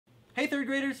Hey third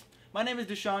graders, my name is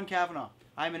DeShawn Cavanaugh.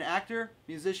 I'm an actor,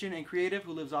 musician, and creative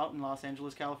who lives out in Los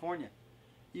Angeles, California.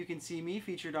 You can see me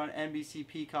featured on NBC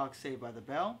Peacock's Saved by the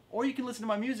Bell, or you can listen to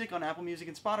my music on Apple Music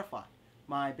and Spotify.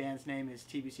 My band's name is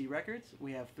TBC Records.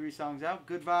 We have 3 songs out: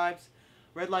 Good Vibes,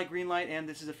 Red Light, Green Light, and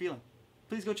This Is a Feeling.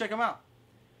 Please go check them out.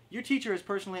 Your teacher has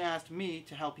personally asked me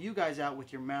to help you guys out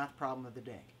with your math problem of the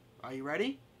day. Are you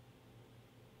ready?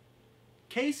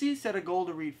 Casey set a goal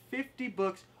to read 50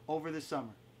 books over the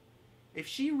summer. If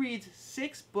she reads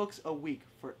 6 books a week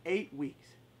for 8 weeks,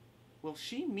 will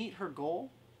she meet her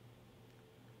goal?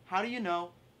 How do you know?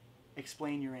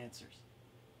 Explain your answers.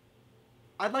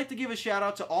 I'd like to give a shout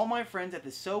out to all my friends at the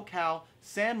SoCal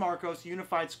San Marcos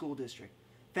Unified School District.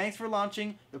 Thanks for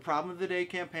launching the Problem of the Day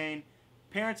campaign.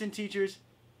 Parents and teachers,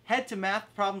 head to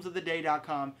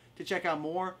mathproblemsoftheday.com to check out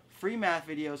more free math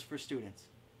videos for students.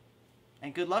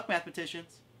 And good luck,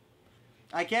 mathematicians.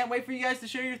 I can't wait for you guys to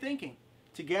share your thinking.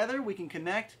 Together we can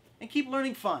connect and keep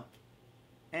learning fun.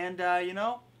 And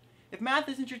if math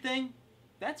isn't your thing,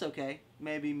 that's okay.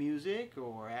 Maybe music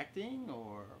or acting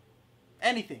or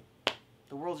anything.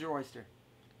 The world's your oyster.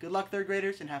 Good luck, third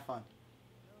graders, and have fun.